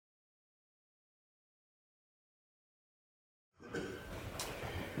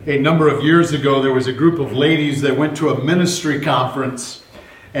A number of years ago, there was a group of ladies that went to a ministry conference,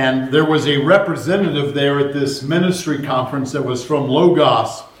 and there was a representative there at this ministry conference that was from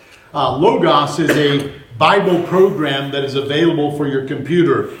Logos. Logos is a Bible program that is available for your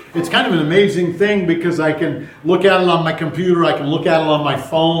computer. It's kind of an amazing thing because I can look at it on my computer, I can look at it on my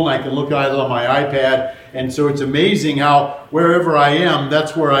phone, I can look at it on my iPad, and so it's amazing how wherever I am,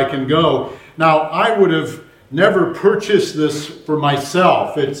 that's where I can go. Now, I would have never purchased this for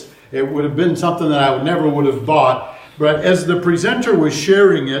myself. It would have been something that I never would have bought. But as the presenter was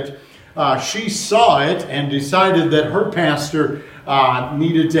sharing it, she saw it and decided that her pastor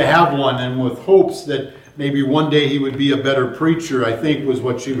needed to have one, and with hopes that maybe one day he would be a better preacher, I think was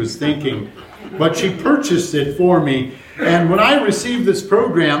what she was thinking. But she purchased it for me. And when I received this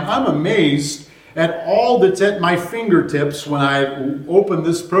program, I'm amazed at all that's at my fingertips when I open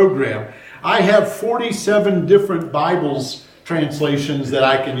this program. I have 47 different Bibles translations that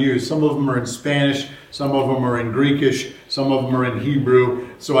I can use. Some of them are in Spanish, some of them are in Greekish, some of them are in Hebrew,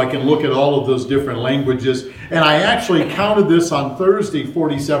 so I can look at all of those different languages. And I actually counted this on Thursday,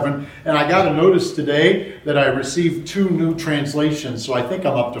 47, and I got a notice today that I received 2 new translations, so I think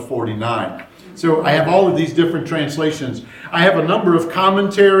I'm up to 49. So I have all of these different translations. I have a number of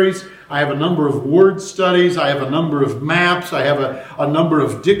commentaries, I have a number of word studies, I have a number of maps, I have a number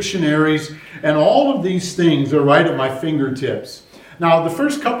of dictionaries, and all of these things are right at my fingertips. Now, the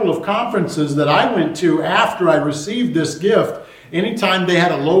first couple of conferences that I went to after I received this gift, anytime they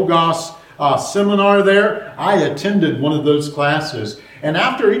had a Logos seminar there, I attended one of those classes. And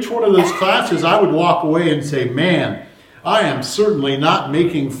after each one of those classes, I would walk away and say, man, I am certainly not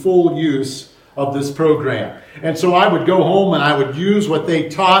making full use of this program. And so I would go home and I would use what they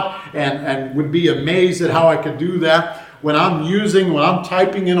taught and would be amazed at how I could do that. When I'm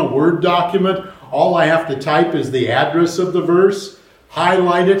typing in a Word document, all I have to type is the address of the verse,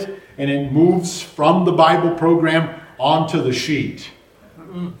 highlight it, and it moves from the Bible program onto the sheet.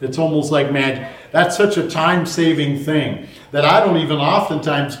 It's almost like magic. That's such a time-saving thing that I don't even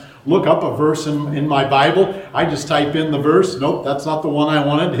oftentimes look up a verse in my Bible. I just type in the verse. Nope, that's not the one I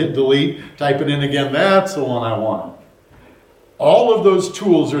wanted. Hit delete. Type it in again. That's the one I wanted. All of those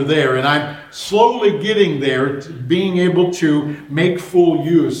tools are there, and I'm slowly getting there to being able to make full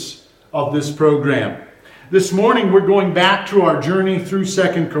use of this program. This morning we're going back to our journey through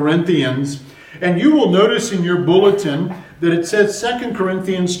 2 Corinthians, and you will notice in your bulletin that it says 2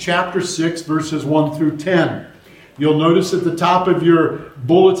 Corinthians chapter 6 verses 1 through 10. You'll notice at the top of your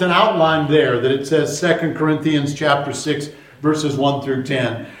bulletin outline there that it says 2 Corinthians chapter 6 verses 1 through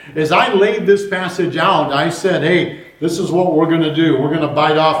 10. As I laid this passage out, I said, hey, this is what we're going to do. We're going to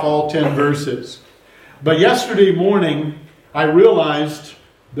bite off all 10 verses. But yesterday morning, I realized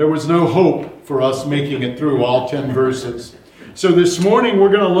there was no hope for us making it through all 10 verses. So this morning, we're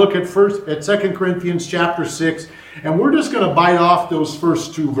going to look at 2 Corinthians chapter 6, and we're just going to bite off those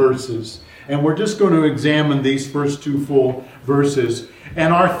first 2 verses. And we're just going to examine these first 2 full verses.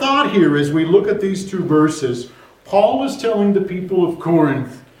 And our thought here as we look at these 2 verses, Paul is telling the people of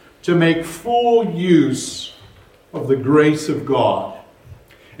Corinth to make full use of the grace of God.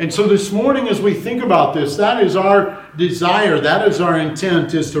 And so this morning as we think about this, that is our desire, that is our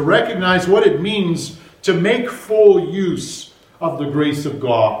intent, is to recognize what it means to make full use of the grace of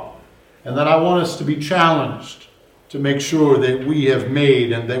God. And then I want us to be challenged to make sure that we have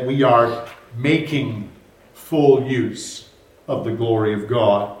made and that we are making full use of the glory of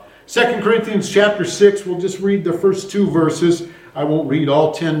God. 2 Corinthians chapter 6, we'll just read the first 2 verses. I won't read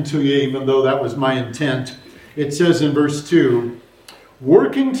all 10 to you, even though that was my intent. It says in verse 2,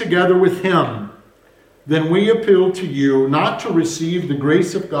 working together with him, then we appeal to you not to receive the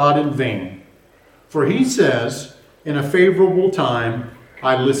grace of God in vain. For he says, in a favorable time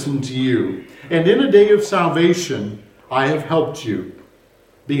I listened to you, and in a day of salvation I have helped you.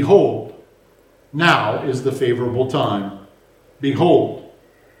 Behold, now is the favorable time. Behold,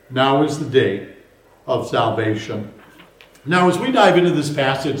 now is the day of salvation. Now, as we dive into this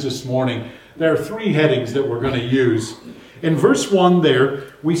passage this morning, there are 3 headings that we're going to use. In verse 1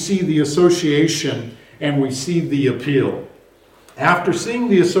 there, we see the association and we see the appeal. After seeing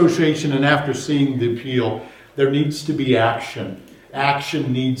the association and after seeing the appeal, there needs to be action.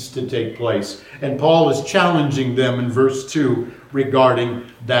 Action needs to take place. And Paul is challenging them in verse 2 regarding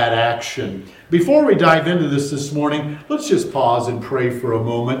that action. Before we dive into this morning, let's just pause and pray for a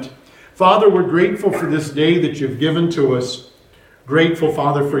moment. Father, we're grateful for this day that you've given to us. Grateful,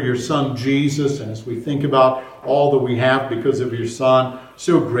 Father, for your Son, Jesus. And as we think about all that we have because of your Son,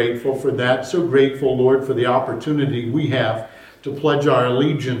 so grateful for that. So grateful, Lord, for the opportunity we have to pledge our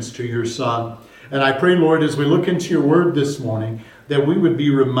allegiance to your Son. And I pray, Lord, as we look into your word this morning, that we would be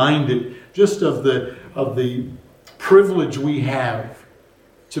reminded just of the privilege we have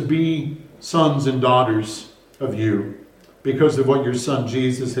to be sons and daughters of you because of what your Son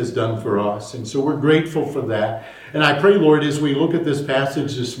Jesus has done for us. And so we're grateful for that. And I pray, Lord, as we look at this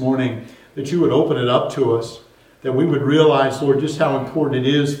passage this morning, that you would open it up to us, that we would realize, Lord, just how important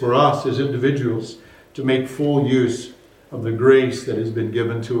it is for us as individuals to make full use of the grace that has been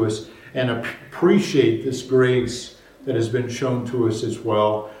given to us and appreciate this grace that has been shown to us as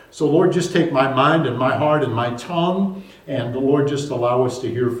well. So, Lord, just take my mind and my heart and my tongue, and, Lord, just allow us to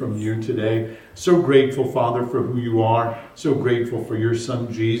hear from you today. So grateful, Father, for who you are. So grateful for your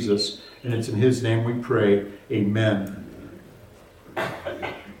Son, Jesus. And it's in his name we pray. Amen.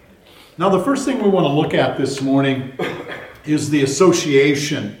 Now, the first thing we want to look at this morning is the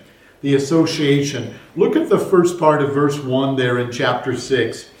association. The association. Look at the first part of verse 1 there in chapter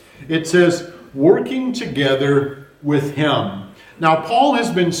 6. It says, working together with him. Now, Paul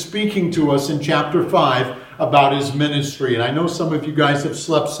has been speaking to us in chapter 5 about his ministry. And I know some of you guys have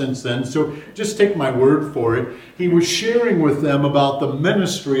slept since then, so just take my word for it. He was sharing with them about the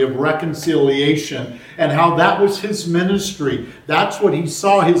ministry of reconciliation and how that was his ministry. That's what he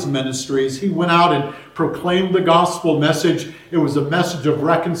saw his ministry as he went out and proclaimed the gospel message. It was a message of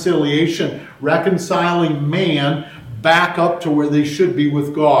reconciliation, reconciling man back up to where they should be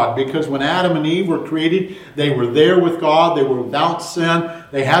with God. Because when Adam and Eve were created, they were there with God. They were without sin.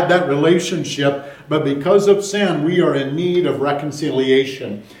 They had that relationship. But because of sin, we are in need of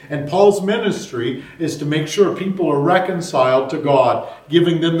reconciliation. And Paul's ministry is to make sure people are reconciled to God,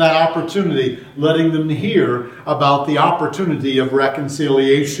 giving them that opportunity, letting them hear about the opportunity of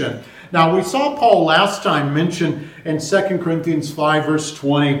reconciliation. Now, we saw Paul last time mention in 2 Corinthians 5, verse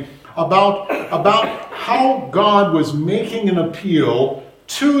 20, about how God was making an appeal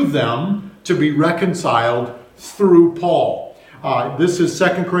to them to be reconciled through Paul. This is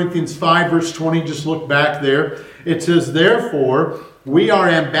 2 Corinthians 5, verse 20. Just look back there. It says, therefore, we are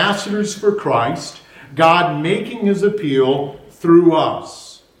ambassadors for Christ, God making his appeal through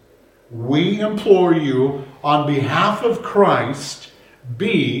us. We implore you, on behalf of Christ,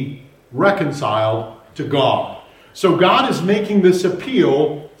 be reconciled to God. So God is making this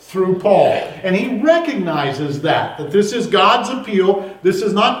appeal through Paul. And he recognizes that this is God's appeal. This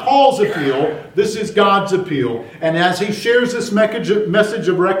is not Paul's appeal. This is God's appeal. And as he shares this message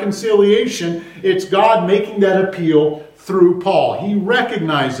of reconciliation, it's God making that appeal through Paul. He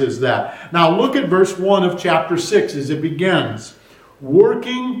recognizes that. Now look at verse 1 of chapter 6 as it begins.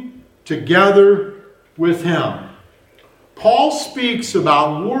 Working together with him. Paul speaks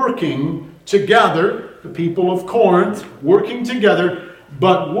about working together, the people of Corinth, working together,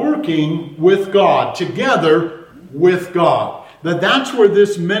 but working with God, together with God. That's where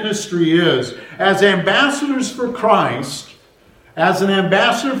this ministry is. As ambassadors for Christ, as an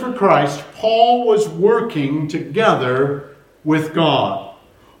ambassador for Christ, Paul was working together with God.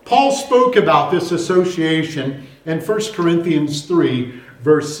 Paul spoke about this association in 1 Corinthians 3,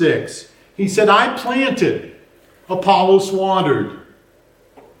 verse 6. He said, I planted, Apollos watered,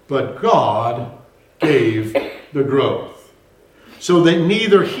 but God gave the growth. So that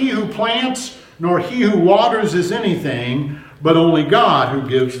neither he who plants nor he who waters is anything, but only God who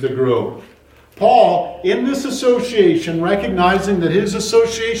gives the growth. Paul, in this association, recognizing that his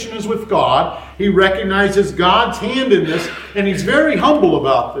association is with God, he recognizes God's hand in this, and he's very humble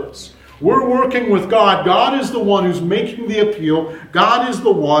about this. We're working with God. God is the one who's making the appeal. God is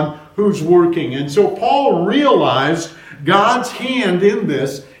the one who's working. And so Paul realized God's hand in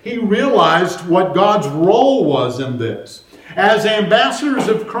this. He realized what God's role was in this. As ambassadors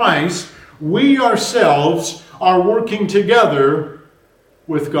of Christ, we ourselves are working together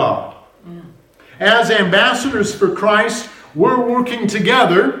with God. As ambassadors for Christ, we're working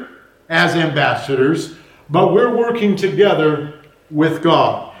together as ambassadors, but we're working together with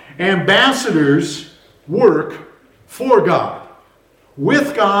God. Ambassadors work for God,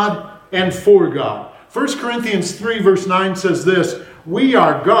 with God, and for God. 1 Corinthians 3 verse 9 says this, we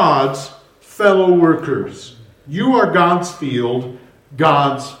are God's fellow workers. You are God's field,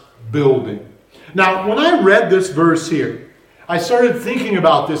 God's building. Now, when I read this verse here, I started thinking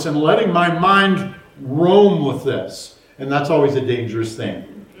about this and letting my mind roam with this. And that's always a dangerous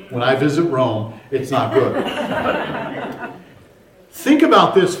thing. When I visit Rome, it's not good. Think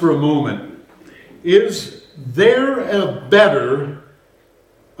about this for a moment. Is there a better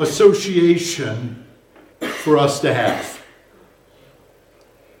association for us to have?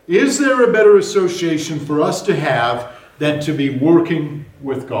 Is there a better association for us to have than to be working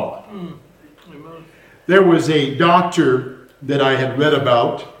with God? There was a doctor that I had read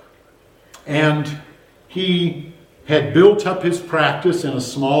about, and he had built up his practice in a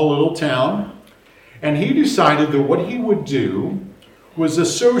small little town, and he decided that what he would do was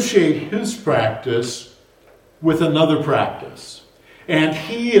associate his practice with another practice. And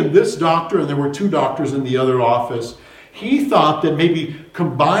he and this doctor, and there were two doctors in the other office, he thought that maybe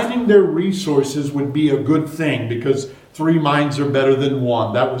combining their resources would be a good thing because 3 minds are better than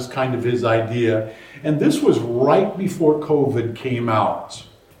one. That was kind of his idea. And this was right before COVID came out.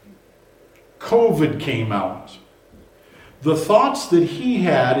 COVID came out. The thoughts that he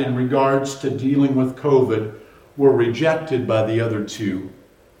had in regards to dealing with COVID were rejected by the other two.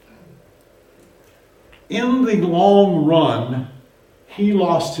 In the long run, he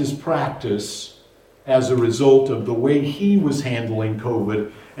lost his practice as a result of the way he was handling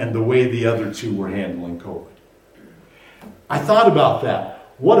COVID and the way the other two were handling COVID. I thought about that.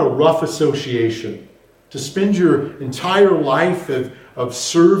 What a rough association. To spend your entire life of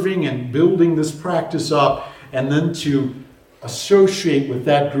serving and building this practice up, and then to associate with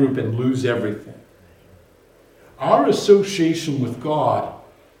that group and lose everything. Our association with God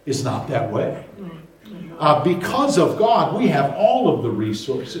is not that way. Because of God, we have all of the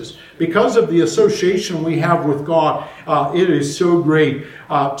resources. Because of the association we have with God, it is so great.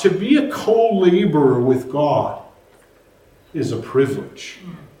 To be a co-laborer with God is a privilege.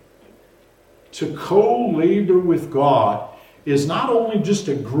 To co-labor with God is not only just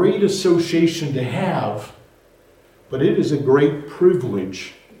a great association to have, but it is a great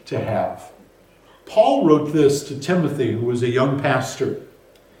privilege to have. Paul wrote this to Timothy, who was a young pastor.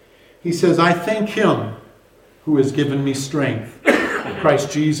 He says, I thank him who has given me strength,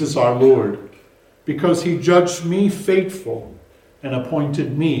 Christ Jesus our Lord, because he judged me faithful and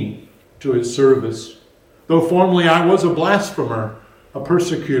appointed me to his service. Though formerly I was a blasphemer, a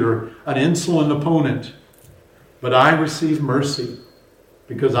persecutor, an insolent opponent, but I received mercy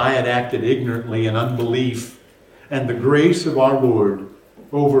because I had acted ignorantly in unbelief, and the grace of our Lord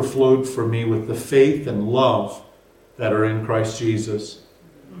overflowed for me with the faith and love that are in Christ Jesus.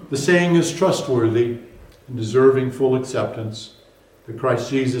 The saying is trustworthy and deserving full acceptance, that Christ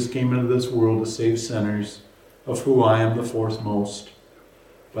Jesus came into this world to save sinners, of whom I am the foremost.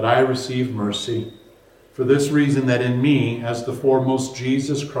 But I received mercy for this reason, that in me, as the foremost,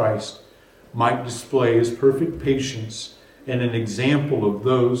 Jesus Christ might display his perfect patience and an example of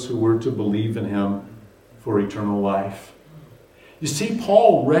those who were to believe in him for eternal life. You see,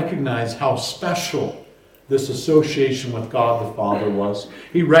 Paul recognized how special this association with God the Father was.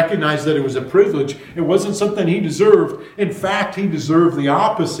 He recognized that it was a privilege. It wasn't something he deserved. In fact, he deserved the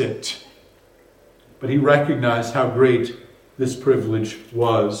opposite. But he recognized how great this privilege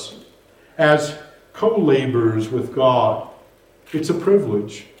was. As co-laborers with God, it's a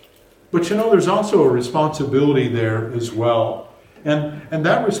privilege. But you know, there's also a responsibility there as well. And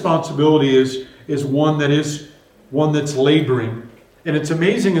that responsibility is one that's laboring. And it's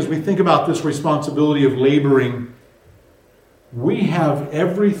amazing as we think about this responsibility of laboring, we have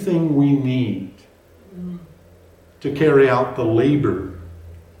everything we need to carry out the labor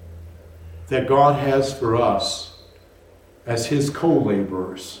that God has for us as his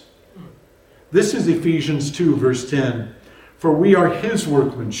co-laborers. This is Ephesians 2, verse 10. For we are his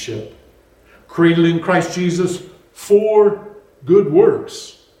workmanship, created in Christ Jesus for good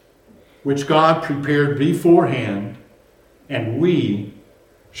works, which God prepared beforehand, and we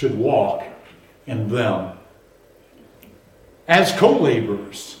should walk in them. As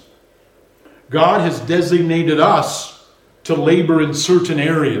co-laborers, God has designated us to labor in certain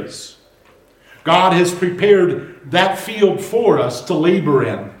areas. God has prepared that field for us to labor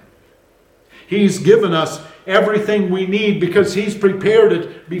in. He's given us everything we need because he's prepared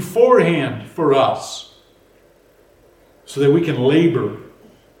it beforehand for us so that we can labor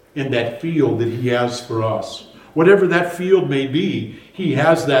in that field that he has for us. Whatever that field may be, he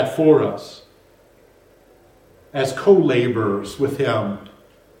has that for us. As co-laborers with him,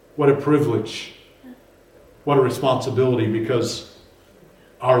 what a privilege, what a responsibility, because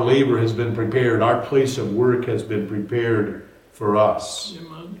our labor has been prepared, our place of work has been prepared for us.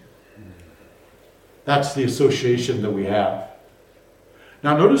 That's the association that we have.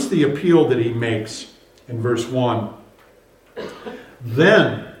 Now notice the appeal that he makes in verse 1.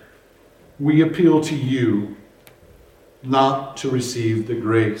 Then we appeal to you not to receive the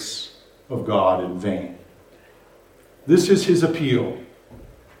grace of God in vain. This is his appeal.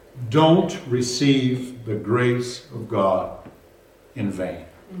 Don't receive the grace of God in vain.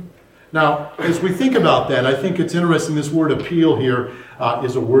 Now, as we think about that, I think it's interesting. This word appeal here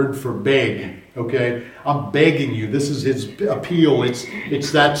is a word for beg. Okay, I'm begging you. This is his appeal.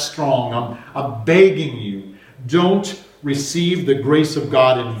 It's that strong. I'm begging you. Don't receive the grace of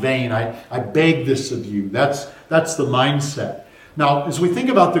God in vain. I beg this of you. That's the mindset. Now, as we think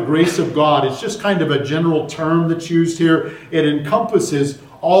about the grace of God, it's just kind of a general term that's used here. It encompasses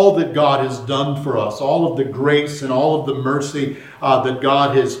all that God has done for us, all of the grace and all of the mercy that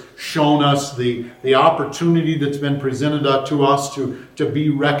God has shown us, the opportunity that's been presented to us to be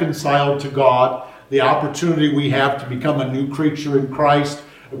reconciled to God, the opportunity we have to become a new creature in Christ,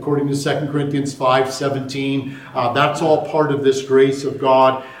 according to 2 Corinthians 5:17. That's all part of this grace of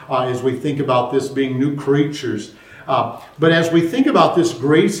God as we think about this being new creatures. But as we think about this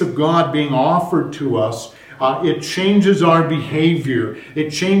grace of God being offered to us, it changes our behavior. It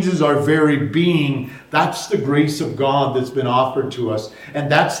changes our very being. That's the grace of God that's been offered to us.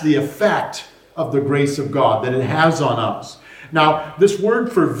 And that's the effect of the grace of God that it has on us. Now, this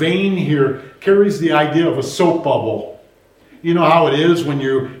word for vain here carries the idea of a soap bubble. You know how it is when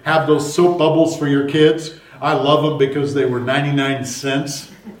you have those soap bubbles for your kids? I love them because they were 99 cents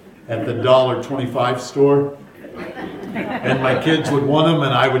at the $1.25 store. And my kids would want them,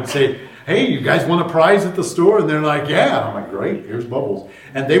 and I would say, hey, you guys want a prize at the store? And they're like, yeah. And I'm like, great, here's bubbles.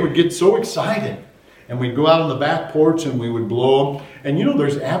 And they would get so excited. And we'd go out on the back porch and we would blow them. And you know,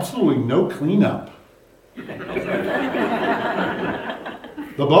 there's absolutely no cleanup.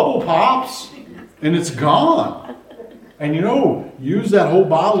 The bubble pops and it's gone. And you know, use that whole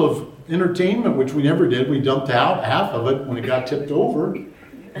bottle of entertainment, which we never did. We dumped out half of it when it got tipped over.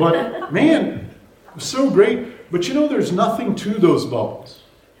 But man, it was so great. But you know, there's nothing to those bubbles.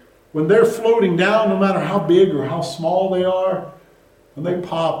 When they're floating down, no matter how big or how small they are, when they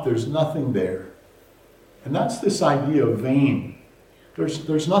pop, there's nothing there. And that's this idea of vain.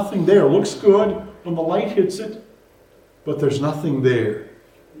 There's nothing there. It looks good when the light hits it, but there's nothing there.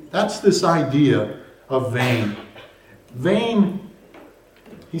 That's this idea of vain. Vain,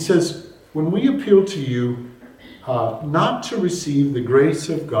 he says, when we appeal to you not to receive the grace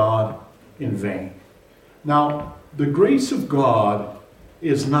of God in vain. Now, the grace of God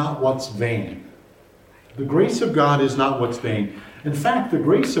is not what's vain. The grace of God is not what's vain. In fact, the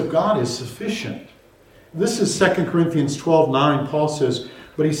grace of God is sufficient. This is 2 Corinthians 12:9. Paul says,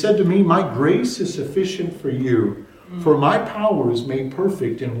 but he said to me, my grace is sufficient for you, for my power is made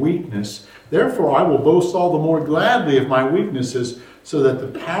perfect in weakness. Therefore, I will boast all the more gladly of my weaknesses, so that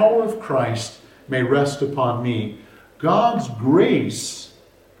the power of Christ may rest upon me. God's grace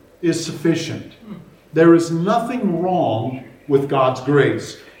is sufficient. There is nothing wrong with God's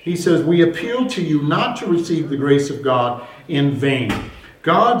grace. He says, we appeal to you not to receive the grace of God in vain.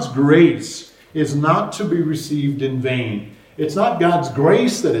 God's grace is not to be received in vain. It's not God's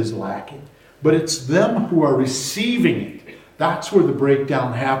grace that is lacking, but it's them who are receiving it. That's where the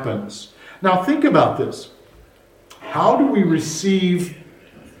breakdown happens. Now think about this. How do we receive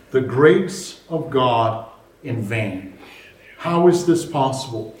the grace of God in vain? How is this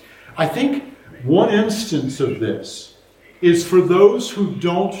possible? I think one instance of this is for those who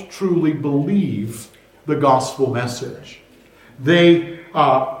don't truly believe the gospel message. They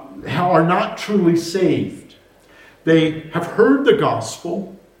are not truly saved. They have heard the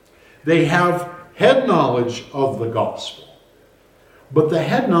gospel. They have head knowledge of the gospel. But the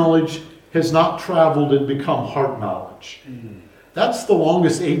head knowledge has not traveled and become heart knowledge. That's the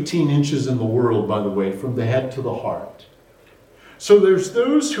longest 18 inches in the world, by the way, from the head to the heart. So there's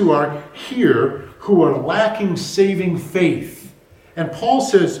those who are here who are lacking saving faith. And Paul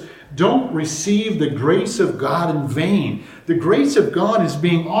says, don't receive the grace of God in vain. The grace of God is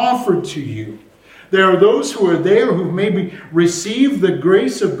being offered to you. There are those who are there who maybe receive the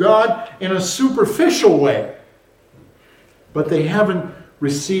grace of God in a superficial way, but they haven't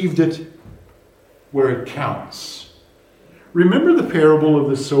received it where it counts. Remember the parable of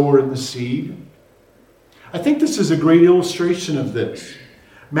the sower and the seed? I think this is a great illustration of this.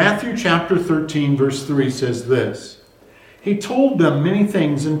 Matthew chapter 13 verse 3 says this. He told them many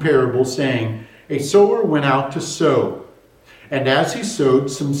things in parables, saying, a sower went out to sow. And as he sowed,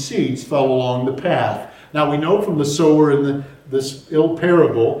 some seeds fell along the path. Now we know from the sower in this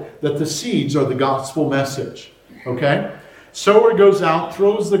parable that the seeds are the gospel message. Okay? Sower goes out,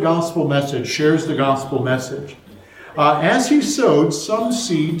 throws the gospel message, shares the gospel message. As he sowed, some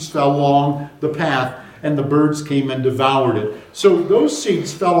seeds fell along the path, and the birds came and devoured it. So those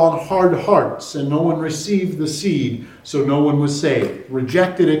seeds fell on hard hearts, and no one received the seed, so no one was saved.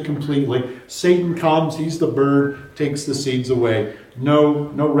 Rejected it completely. Satan comes, he's the bird, takes the seeds away. No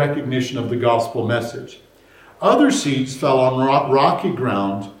recognition of the gospel message. Other seeds fell on rocky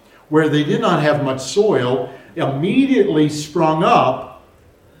ground, where they did not have much soil, immediately sprung up,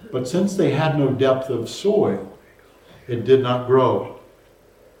 but since they had no depth of soil, it did not grow.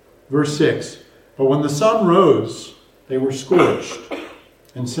 Verse 6. But when the sun rose, they were scorched,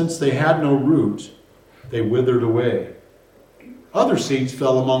 and since they had no root, they withered away. Other seeds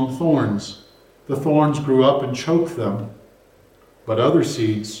fell among thorns. The thorns grew up and choked them, but other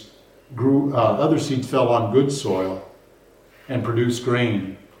seeds fell on good soil and produced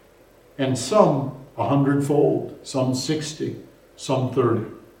grain, and some 100-fold, some 60, some 30.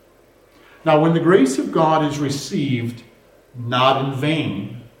 Now, when the grace of God is received, not in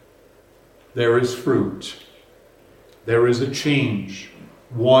vain, there is fruit. There is a change.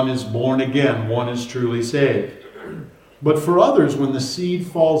 One is born again. One is truly saved. But for others, when the seed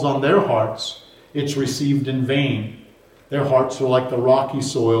falls on their hearts, it's received in vain. Their hearts are like the rocky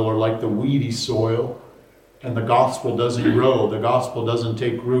soil or like the weedy soil, and the gospel doesn't grow. The gospel doesn't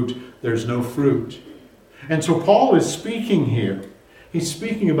take root. There's no fruit. And so Paul is speaking here. He's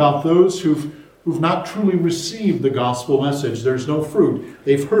speaking about those who've not truly received the gospel message. There's no fruit.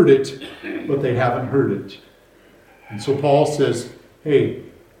 They've heard it, but they haven't heard it. And so Paul says, hey,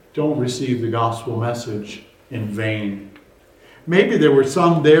 don't receive the gospel message in vain. Maybe there were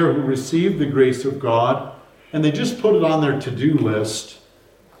some there who received the grace of God, and they just put it on their to-do list.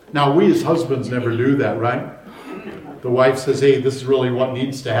 Now, we as husbands never do that, right? The wife says, hey, this is really what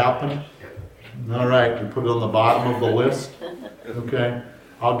needs to happen. All right, we put it on the bottom of the list. Okay,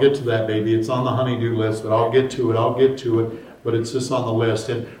 I'll get to that, baby. It's on the honey-do list, but I'll get to it. But it's just on the list.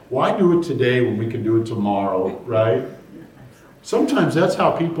 And why do it today when we can do it tomorrow, right? Sometimes that's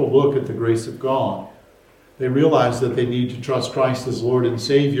how people look at the grace of God. They realize that they need to trust Christ as Lord and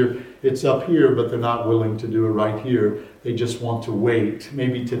Savior. It's up here, but they're not willing to do it right here. They just want to wait.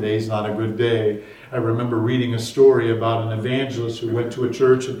 Maybe today's not a good day. I remember reading a story about an evangelist who went to a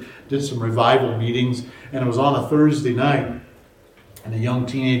church and did some revival meetings, and it was on a Thursday night. And a young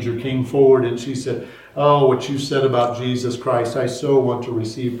teenager came forward and she said, oh, what you said about Jesus Christ, I so want to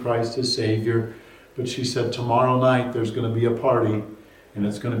receive Christ as Savior. But she said, tomorrow night there's going to be a party, and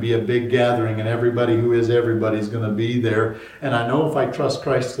it's going to be a big gathering, and everybody who is everybody's going to be there. And I know if I trust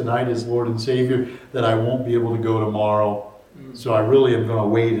Christ tonight as Lord and Savior, that I won't be able to go tomorrow. So I really am going to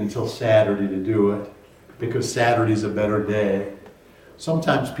wait until Saturday to do it, because Saturday's a better day.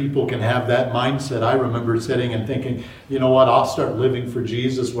 Sometimes people can have that mindset. I remember sitting and thinking, you know what, I'll start living for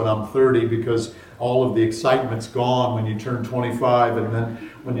Jesus when I'm 30, because all of the excitement's gone when you turn 25, and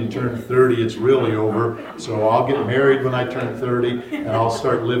then when you turn 30, it's really over. So I'll get married when I turn 30, and I'll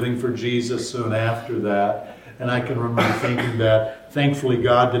start living for Jesus soon after that. And I can remember thinking that. Thankfully,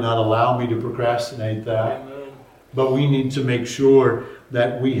 God did not allow me to procrastinate that. But we need to make sure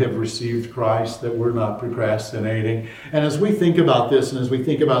that we have received Christ, that we're not procrastinating. And as we think about this, and as we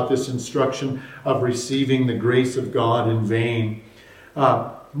think about this instruction of receiving the grace of God in vain,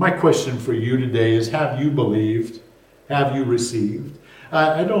 my question for you today is, have you believed? Have you received?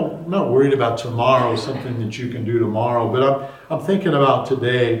 I'm not worried about tomorrow, something that you can do tomorrow, but I'm thinking about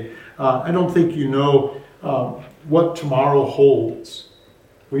today. I don't think you know what tomorrow holds.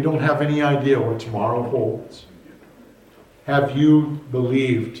 We don't have any idea what tomorrow holds. Have you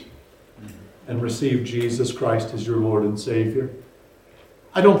believed and received Jesus Christ as your Lord and Savior?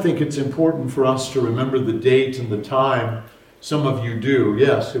 I don't think it's important for us to remember the date and the time. Some of you do.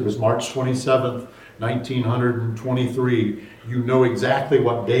 Yes, it was March 27th, 1923. You know exactly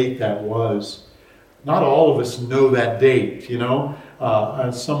what date that was. Not all of us know that date, you know.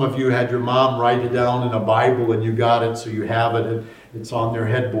 Some of you had your mom write it down in a Bible and you got it, so you have it, and it's on their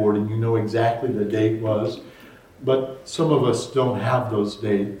headboard and you know exactly the date was. But some of us don't have those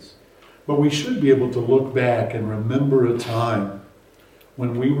dates. But we should be able to look back and remember a time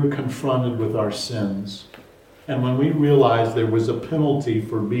when we were confronted with our sins, and when we realized there was a penalty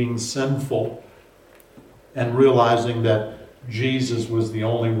for being sinful, and realizing that Jesus was the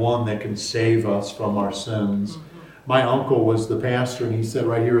only one that can save us from our sins. My uncle was the pastor, and he sat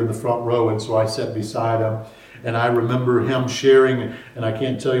right here in the front row, and so I sat beside him. And I remember him sharing, and I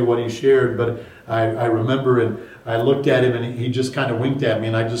can't tell you what he shared, but I remember, and I looked at him, and he just kind of winked at me,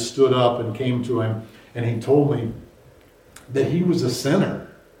 and I just stood up and came to him, and he told me that he was a sinner.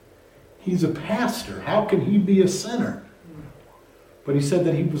 He's a pastor. How can he be a sinner? But he said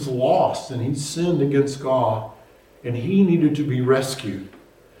that he was lost, and he sinned against God, and he needed to be rescued.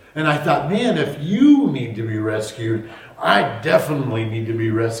 And I thought, man, if you need to be rescued, I definitely need to be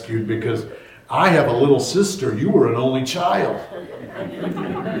rescued, because I have a little sister. You were an only child.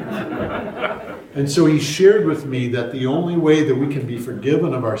 And so he shared with me that the only way that we can be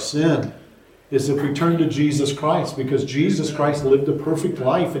forgiven of our sin is if we turn to Jesus Christ, because Jesus Christ lived a perfect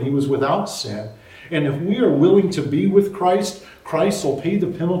life and he was without sin. And if we are willing to be with Christ, Christ will pay the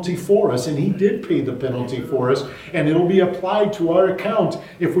penalty for us. And he did pay the penalty for us. And it'll be applied to our account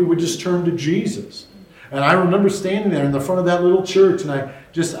if we would just turn to Jesus. And I remember standing there in the front of that little church, and I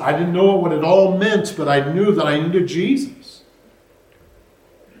didn't know what it all meant, but I knew that I needed Jesus.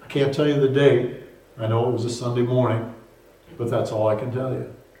 I can't tell you the date. I know it was a Sunday morning, but that's all I can tell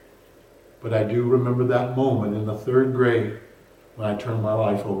you. But I do remember that moment in the 3rd grade when I turned my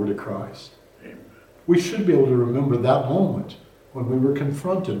life over to Christ. We should be able to remember that moment when we were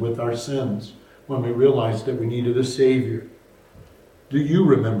confronted with our sins, when we realized that we needed a Savior. Do you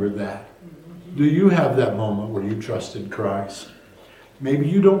remember that? Do you have that moment where you trusted Christ? Maybe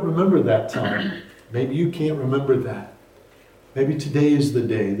you don't remember that time. Maybe you can't remember that. Maybe today is the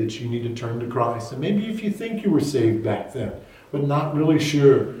day that you need to turn to Christ. And maybe if you think you were saved back then, but not really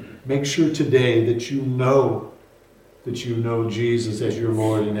sure, make sure today that you know Jesus as your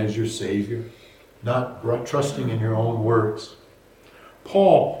Lord and as your Savior, not trusting in your own works.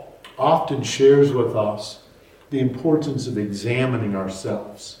 Paul often shares with us the importance of examining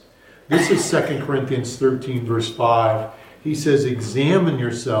ourselves. This is 2 Corinthians 13, verse 5. He says, examine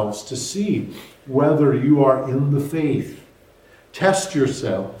yourselves to see whether you are in the faith. Test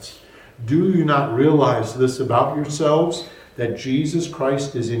yourselves. Do you not realize this about yourselves, that Jesus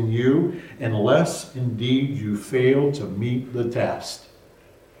Christ is in you, unless indeed you fail to meet the test?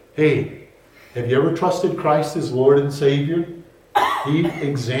 Hey, have you ever trusted Christ as Lord and Savior?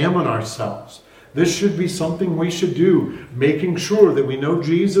 Examine ourselves. This should be something we should do, making sure that we know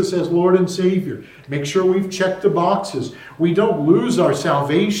Jesus as Lord and Savior. Make sure we've checked the boxes. We don't lose our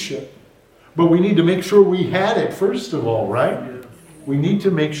salvation, but we need to make sure we had it first of all, right? We need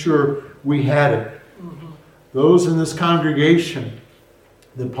to make sure we had it. Those in this congregation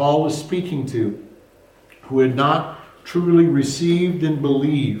that Paul was speaking to, who had not truly received and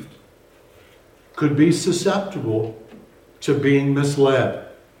believed, could be susceptible to being misled.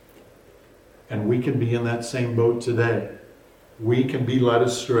 And we can be in that same boat today. We can be led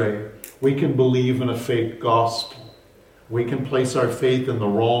astray. We can believe in a fake gospel. We can place our faith in the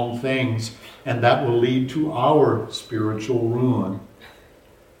wrong things, and that will lead to our spiritual ruin.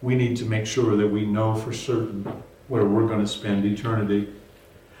 We need to make sure that we know for certain where we're going to spend eternity.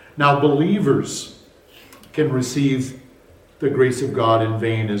 Now, believers can receive the grace of God in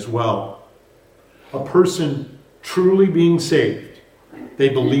vain as well. A person truly being saved, they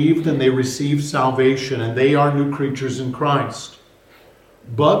believed and they received salvation, and they are new creatures in Christ.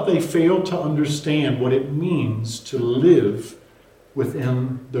 But they fail to understand what it means to live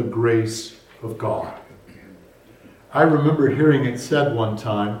within the grace of God. I remember hearing it said one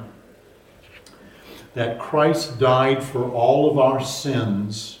time that Christ died for all of our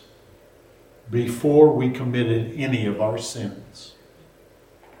sins before we committed any of our sins.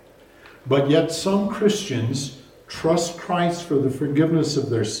 But yet some Christians trust Christ for the forgiveness of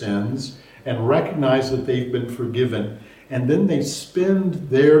their sins and recognize that they've been forgiven, and then they spend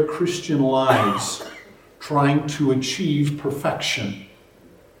their Christian lives trying to achieve perfection,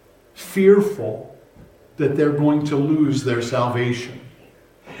 fearful that they're going to lose their salvation.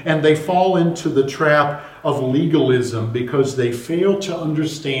 And they fall into the trap of legalism because they fail to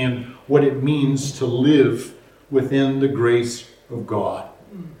understand what it means to live within the grace of God.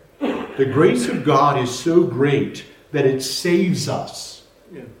 The grace of God is so great that it saves us.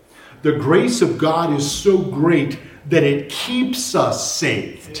 The grace of God is so great that it keeps us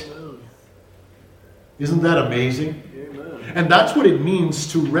saved. Isn't that amazing? And that's what it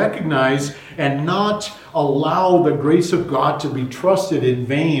means to recognize and not allow the grace of God to be trusted in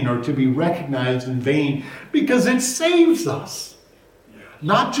vain or to be recognized in vain, because it saves us.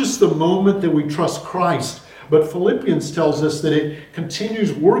 Not just the moment that we trust Christ, but Philippians tells us that it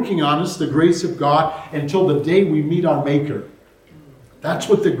continues working on us, the grace of God, until the day we meet our Maker. That's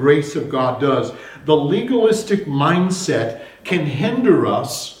what the grace of God does. The legalistic mindset can hinder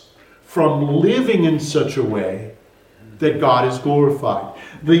us from living in such a way that God is glorified.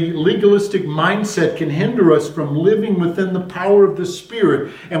 The legalistic mindset can hinder us from living within the power of the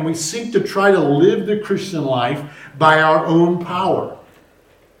Spirit, and we seek to try to live the Christian life by our own power.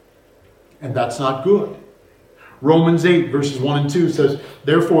 And that's not good. Romans 8, verses 1 and 2 says,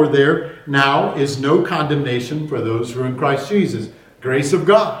 "Therefore there now is no condemnation for those who are in Christ Jesus." Grace of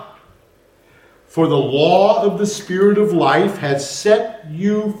God. "For the law of the Spirit of life has set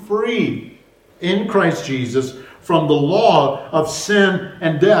you free in Christ Jesus from the law of sin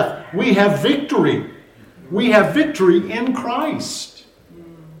and death." We have victory. We have victory in Christ.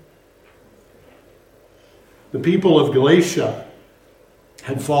 The people of Galatia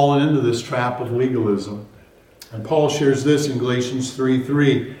had fallen into this trap of legalism. And Paul shares this in Galatians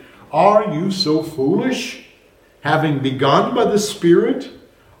 3:3. "Are you so foolish? Having begun by the Spirit,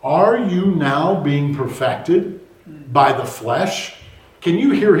 are you now being perfected by the flesh?" Can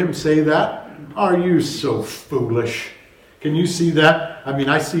you hear him say that? Are you so foolish? Can you see that? I mean,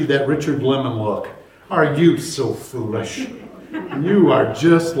 I see that Richard Lemon look. Are you so foolish? You are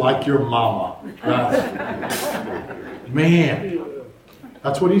just like your mama. Man,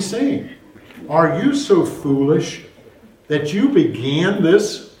 that's what he's saying. Are you so foolish that you began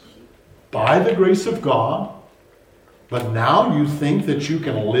this by the grace of God, but now you think that you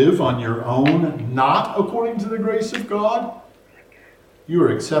can live on your own, not according to the grace of God? You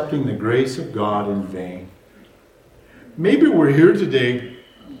are accepting the grace of God in vain. Maybe we're here today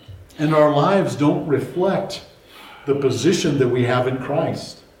and our lives don't reflect the position that we have in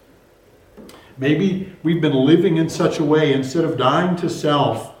Christ. Maybe we've been living in such a way, instead of dying to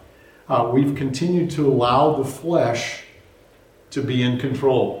self, we've continued to allow the flesh to be in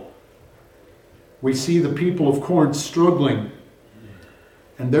control. We see the people of Corinth struggling.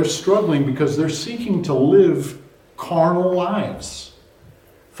 And they're struggling because they're seeking to live carnal lives.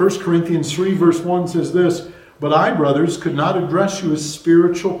 1 Corinthians 3 verse 1 says this, "But I, brothers, could not address you as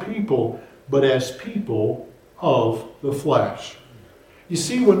spiritual people, but as people of the flesh." You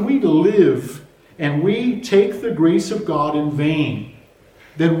see, when we live and we take the grace of God in vain,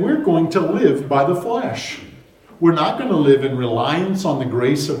 then we're going to live by the flesh. We're not going to live in reliance on the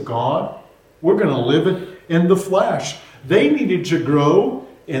grace of God. We're going to live it in the flesh. They needed to grow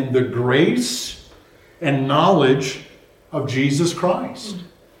in the grace and knowledge of Jesus Christ.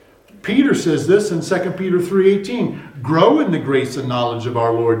 Peter says this in 2 Peter 3:18, "Grow in the grace and knowledge of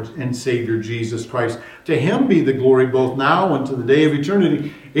our Lord and Savior Jesus Christ. To him be the glory both now and to the day of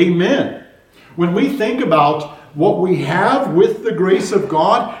eternity. Amen." When we think about what we have with the grace of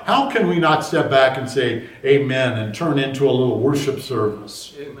God, how can we not step back and say amen and turn into a little worship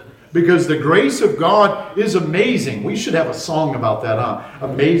service? Amen. Because the grace of God is amazing. We should have a song about that, huh?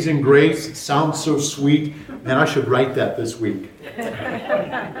 Amazing grace. It sounds so sweet. Man, I should write that this week.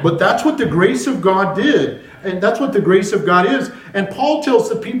 But that's what the grace of God did. And that's what the grace of God is. And Paul tells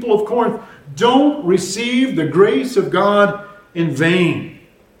the people of Corinth, don't receive the grace of God in vain.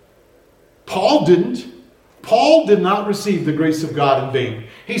 Paul didn't. Paul did not receive the grace of God in vain.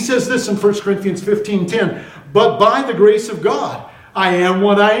 He says this in 1 Corinthians 15:10, "But by the grace of God, I am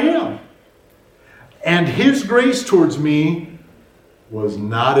what I am. And his grace towards me was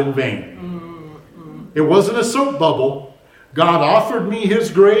not in vain." It wasn't a soap bubble. God offered me his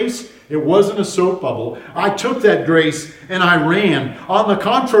grace. It wasn't a soap bubble. I took that grace and I ran. On the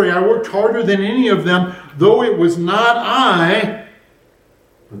contrary, I worked harder than any of them, though it was not I,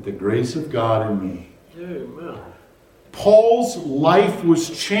 but the grace of God in me. Amen. Paul's life was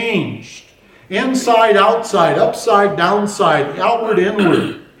changed. Inside, outside, upside, downside, outward,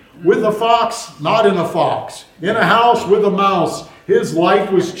 inward. With a fox, not in a fox. In a house, with a mouse. His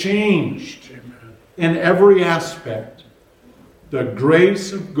life was changed in every aspect. The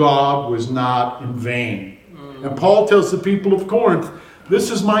grace of God was not in vain. And Paul tells the people of Corinth, this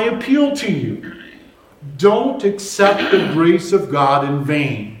is my appeal to you. Don't accept the grace of God in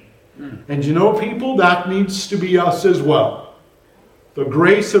vain. And you know, people, that needs to be us as well. The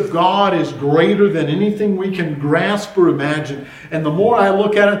grace of God is greater than anything we can grasp or imagine. And the more I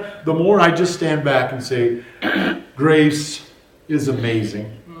look at it, the more I just stand back and say, grace is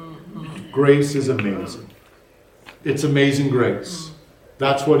amazing. Grace is amazing. It's amazing grace.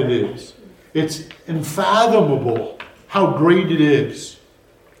 That's what it is. It's unfathomable how great it is.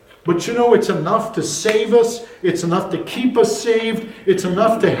 But you know, it's enough to save us. It's enough to keep us saved. It's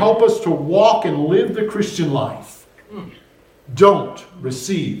enough to help us to walk and live the Christian life. Don't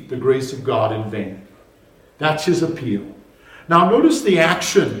receive the grace of God in vain. That's his appeal. Now notice the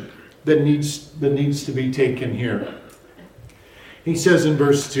action that needs to be taken here. He says in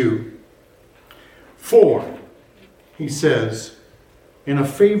verse 2, "For," he says, "in a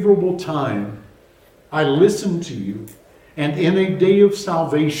favorable time I listened to you, and in a day of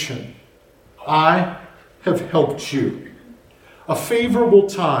salvation I have helped you." A favorable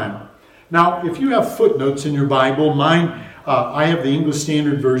time. Now, if you have footnotes in your Bible, mine, I have the English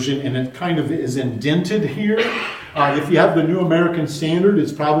Standard Version, and it kind of is indented here. If you have the New American Standard,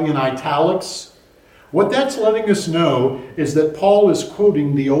 it's probably in italics. What that's letting us know is that Paul is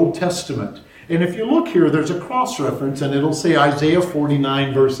quoting the Old Testament. And if you look here, there's a cross-reference, and it'll say Isaiah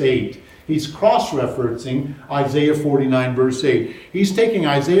 49, verse 8. He's cross-referencing Isaiah 49, verse 8. He's taking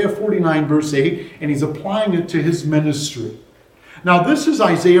Isaiah 49, verse 8, and he's applying it to his ministry. Now, this is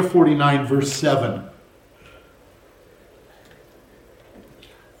Isaiah 49, verse 7.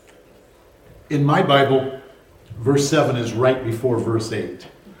 In my Bible, verse 7 is right before verse 8.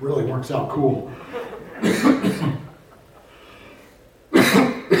 Really works out cool.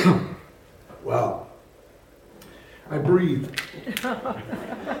 Wow. I breathe.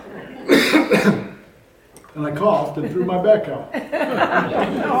 And I coughed and threw my back out.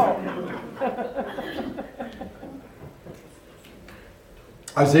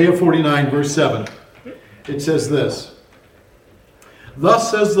 Isaiah 49, verse 7. It says this. Thus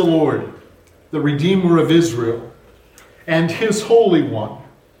says the Lord, the Redeemer of Israel, and his Holy One,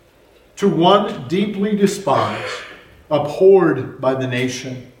 to one deeply despised, abhorred by the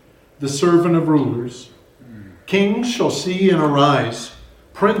nation, the servant of rulers. Kings shall see and arise,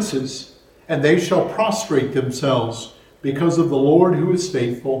 princes, and they shall prostrate themselves because of the Lord who is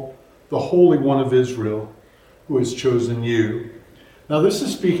faithful, the Holy One of Israel, who has chosen you. Now this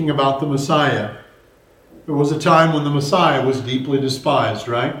is speaking about the Messiah. There was a time when the Messiah was deeply despised,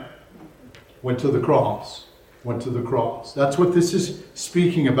 right? Went to the cross. Went to the cross. That's what this is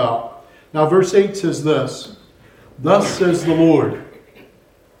speaking about. Now verse 8 says this. Thus says the Lord,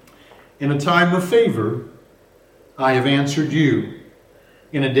 in a time of favor, I have answered you.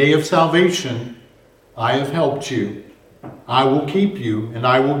 In a day of salvation, I have helped you. I will keep you, and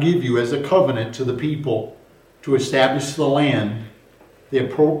I will give you as a covenant to the people to establish the land, the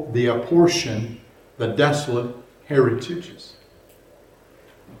apportion, the desolate heritages.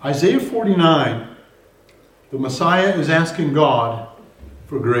 Isaiah 49, the Messiah is asking God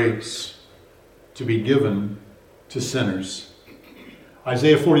for grace to be given to sinners.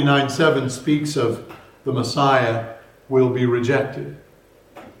 Isaiah 49:7 speaks of the Messiah will be rejected,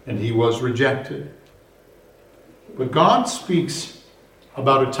 and he was rejected. But God speaks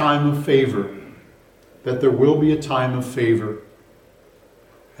about a time of favor, that there will be a time of favor.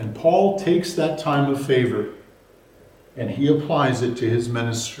 And Paul takes that time of favor and he applies it to his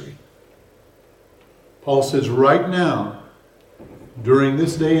ministry. Paul says, right now, during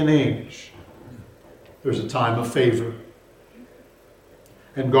this day and age, there's a time of favor.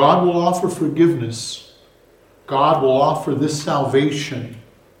 And God will offer forgiveness. God will offer this salvation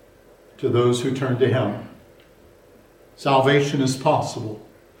to those who turn to him. Salvation is possible.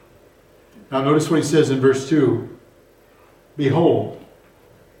 Now notice what he says in verse 2. Behold,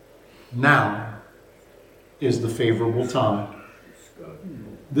 now is the favorable time.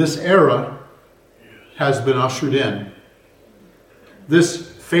 This era has been ushered in.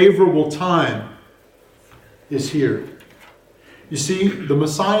 This favorable time is here. You see, the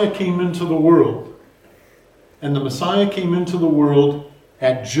Messiah came into the world, and the Messiah came into the world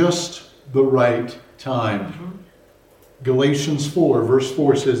at just the right time. Galatians 4, verse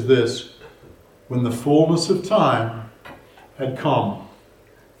 4 says this, when the fullness of time had come,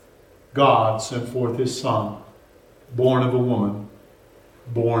 God sent forth his Son, born of a woman,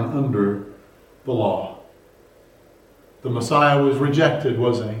 born under the law. The Messiah was rejected,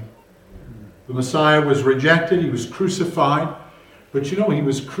 wasn't he? The Messiah was rejected. He was crucified. But you know, he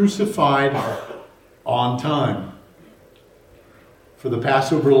was crucified on time. For the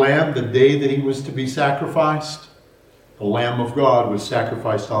Passover lamb, the day that he was to be sacrificed, the Lamb of God was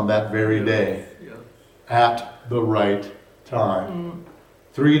sacrificed on that very day at the right time.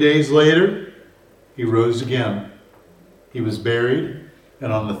 3 days later, he rose again. He was buried,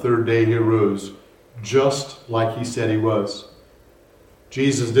 and on the third day he arose, just like he said he was.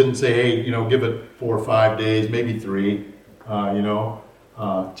 Jesus didn't say, hey, give it 4 or 5 days, maybe 3.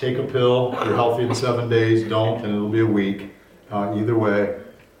 Take a pill, you're healthy in 7 days, don't, and it'll be a week. Either way,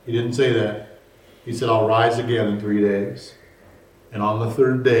 he didn't say that. He said, I'll rise again in 3 days. And on the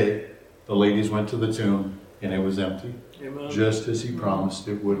third day, the ladies went to the tomb, and it was empty. Amen. Just as he promised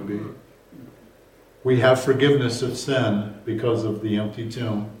it would be. We have forgiveness of sin because of the empty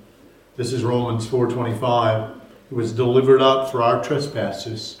tomb. This is Romans 4:25. He was delivered up for our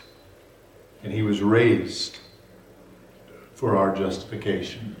trespasses, and he was raised for our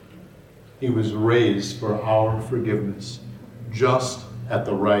justification. He was raised for our forgiveness, just at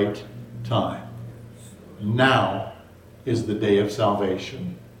the right time. Now is the day of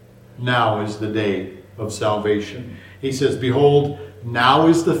salvation. Now is the day of salvation. He says, behold, now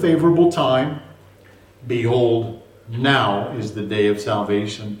is the favorable time. Behold, now is the day of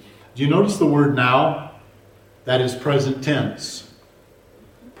salvation. Do you notice the word now? That is present tense.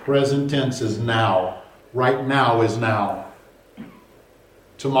 Present tense is now. Right now is now.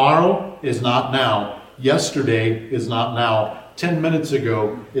 Tomorrow is not now. Yesterday is not now. 10 minutes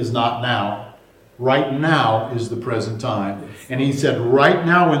ago is not now. Right now is the present time. And he said, right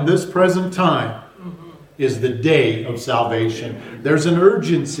now in this present time is the day of salvation. There's an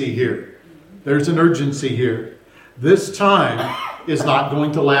urgency here. There's an urgency here. This time is not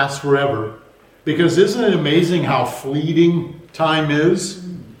going to last forever. Because isn't it amazing how fleeting time is?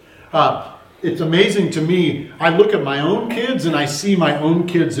 It's amazing to me. I look at my own kids and I see my own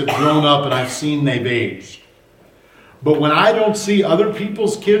kids have grown up and I've seen they've aged. But when I don't see other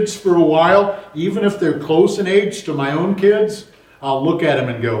people's kids for a while, even if they're close in age to my own kids, I'll look at them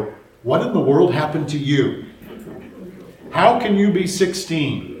and go, what in the world happened to you? How can you be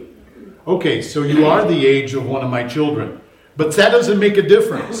 16? Okay, so you are the age of one of my children. But that doesn't make a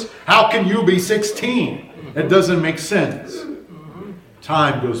difference. How can you be 16? It doesn't make sense.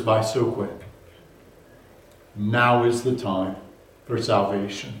 Time goes by so quick. Now is the time for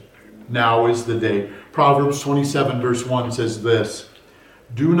salvation. Now is the day. Proverbs 27 verse 1 says this,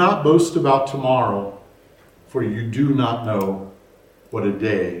 do not boast about tomorrow, for you do not know what a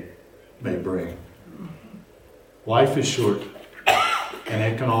day may bring. Life is short, and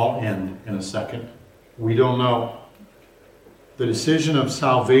it can all end in a second. We don't know. The decision of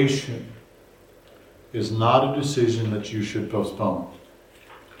salvation is not a decision that you should postpone.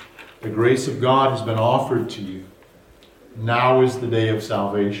 The grace of God has been offered to you. Now is the day of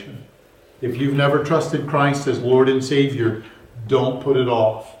salvation. If you've never trusted Christ as Lord and Savior, don't put it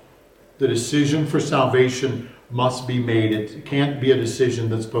off. The decision for salvation must be made. It can't be a decision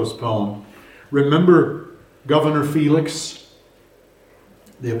that's postponed. Remember Governor Felix?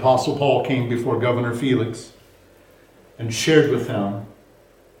 The Apostle Paul came before Governor Felix and shared with him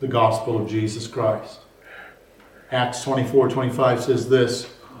the gospel of Jesus Christ. Acts 24:25 says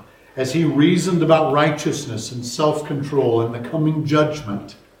this, as he reasoned about righteousness and self-control and the coming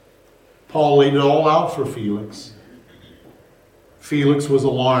judgment, Paul laid it all out for Felix. Felix was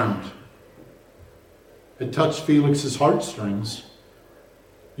alarmed. It touched Felix's heartstrings.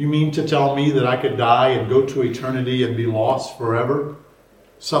 You mean to tell me that I could die and go to eternity and be lost forever,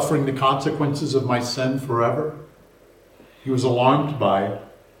 suffering the consequences of my sin forever? He was alarmed by it.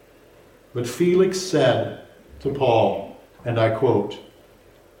 But Felix said to Paul, and I quote,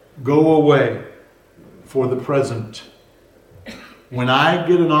 go away for the present. When I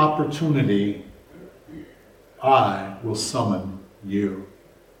get an opportunity, I will summon you.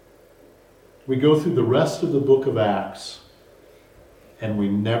 We go through the rest of the book of Acts, and we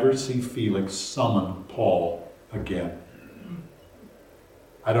never see Felix summon Paul again.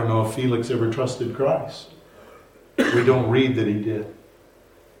 I don't know if Felix ever trusted Christ. We don't read that he did.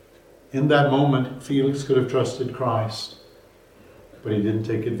 In that moment, Felix could have trusted Christ, but he didn't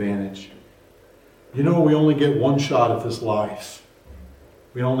take advantage. You know, we only get one shot at this life.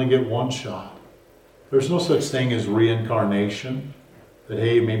 We only get one shot. There's no such thing as reincarnation, that,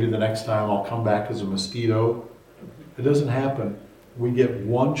 hey, maybe the next time I'll come back as a mosquito. It doesn't happen. We get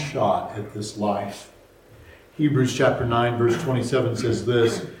one shot at this life. Hebrews chapter 9, verse 27 says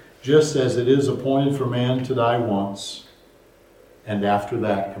this, just as it is appointed for man to die once, and after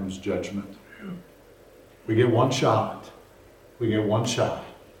that comes judgment. We get one shot. We get one shot.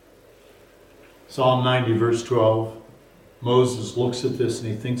 Psalm 90, verse 12. Moses looks at this and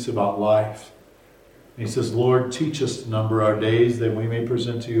he thinks about life. He says, Lord, teach us to number our days that we may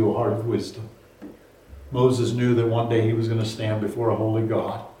present to you a heart of wisdom. Moses knew that one day he was going to stand before a holy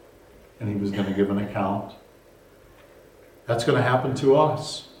God and he was going to give an account. That's going to happen to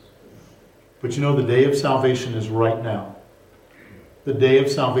us. But you know, the day of salvation is right now. The day of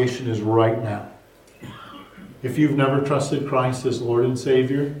salvation is right now. If you've never trusted Christ as Lord and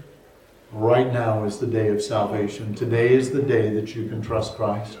Savior, right now is the day of salvation. Today is the day that you can trust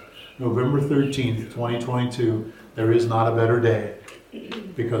Christ. November 13th, 2022, there is not a better day,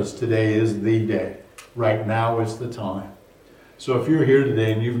 because today is the day. Right now is the time. So if you're here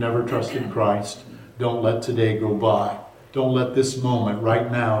today and you've never trusted Christ, don't let today go by. Don't let this moment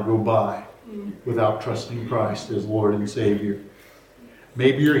right now go by without trusting Christ as Lord and Savior.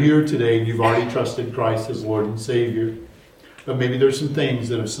 Maybe you're here today and you've already trusted Christ as Lord and Savior. But maybe there's some things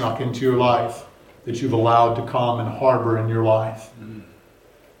that have snuck into your life that you've allowed to come and harbor in your life.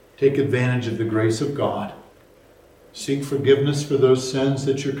 Take advantage of the grace of God. Seek forgiveness for those sins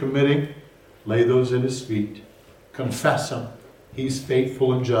that you're committing. Lay those at His feet. Confess them. He's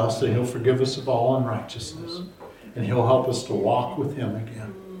faithful and just, and He'll forgive us of all unrighteousness. And He'll help us to walk with Him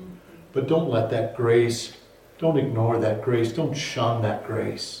again. But don't let that grace, don't ignore that grace. Don't shun that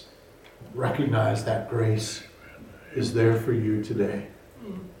grace. Recognize that grace is there for you today,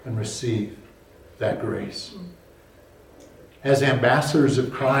 and receive that grace. As ambassadors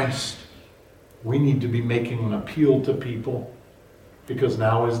of Christ, we need to be making an appeal to people, because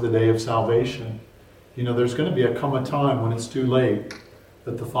now is the day of salvation. You know, there's going to come a time when it's too late,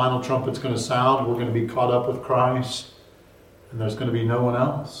 that the final trumpet's going to sound, we're going to be caught up with Christ, and there's going to be no one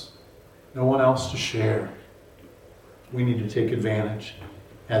else to share. We need to take advantage.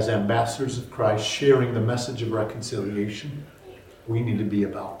 As ambassadors of Christ, sharing the message of reconciliation, we need to be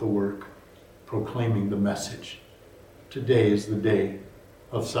about the work, proclaiming the message. Today is the day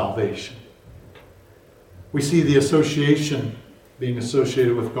of salvation. We see the association, being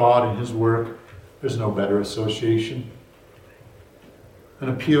associated with God and His work. There's no better association. An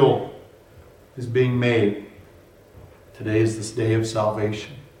appeal is being made. Today is this day of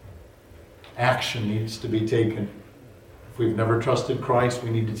salvation. Action needs to be taken. If we've never trusted Christ, we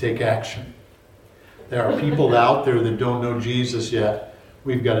need to take action. There are people out there that don't know Jesus yet.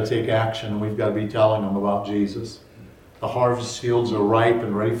 We've got to take action, and we've got to be telling them about Jesus. The harvest fields are ripe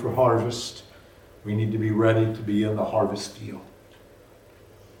and ready for harvest. We need to be ready to be in the harvest field.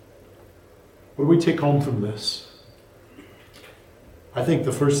 What do we take home from this? I think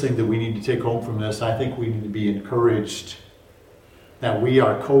the first thing that we need to take home from this, I think we need to be encouraged that we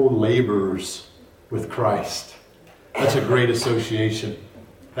are co-laborers with Christ. That's a great association.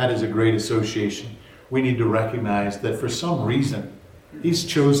 That is a great association. We need to recognize that for some reason, He's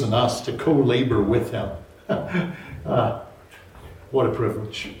chosen us to co-labor with Him. What a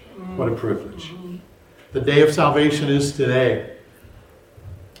privilege. What a privilege. The day of salvation is today.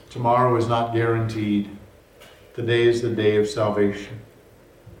 Tomorrow is not guaranteed. Today is the day of salvation.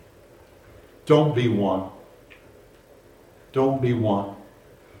 Don't be one. Don't be one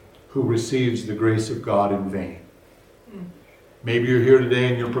who receives the grace of God in vain. Maybe you're here today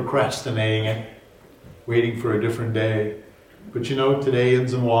and you're procrastinating it, waiting for a different day. But you know, today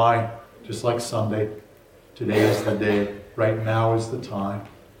ends in Y, just like Sunday. Today is the day. Right now is the time.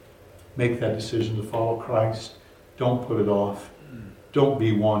 Make that decision to follow Christ. Don't put it off. Don't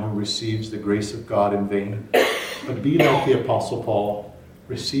be one who receives the grace of God in vain. But be like the Apostle Paul,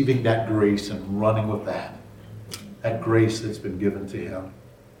 receiving that grace and running with that. That grace that's been given to him.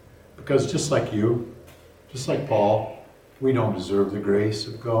 Because just like you, just like Paul, we don't deserve the grace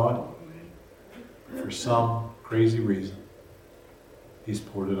of God. For some crazy reason, He's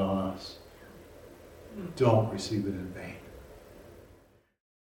poured it on us. Don't receive it in vain.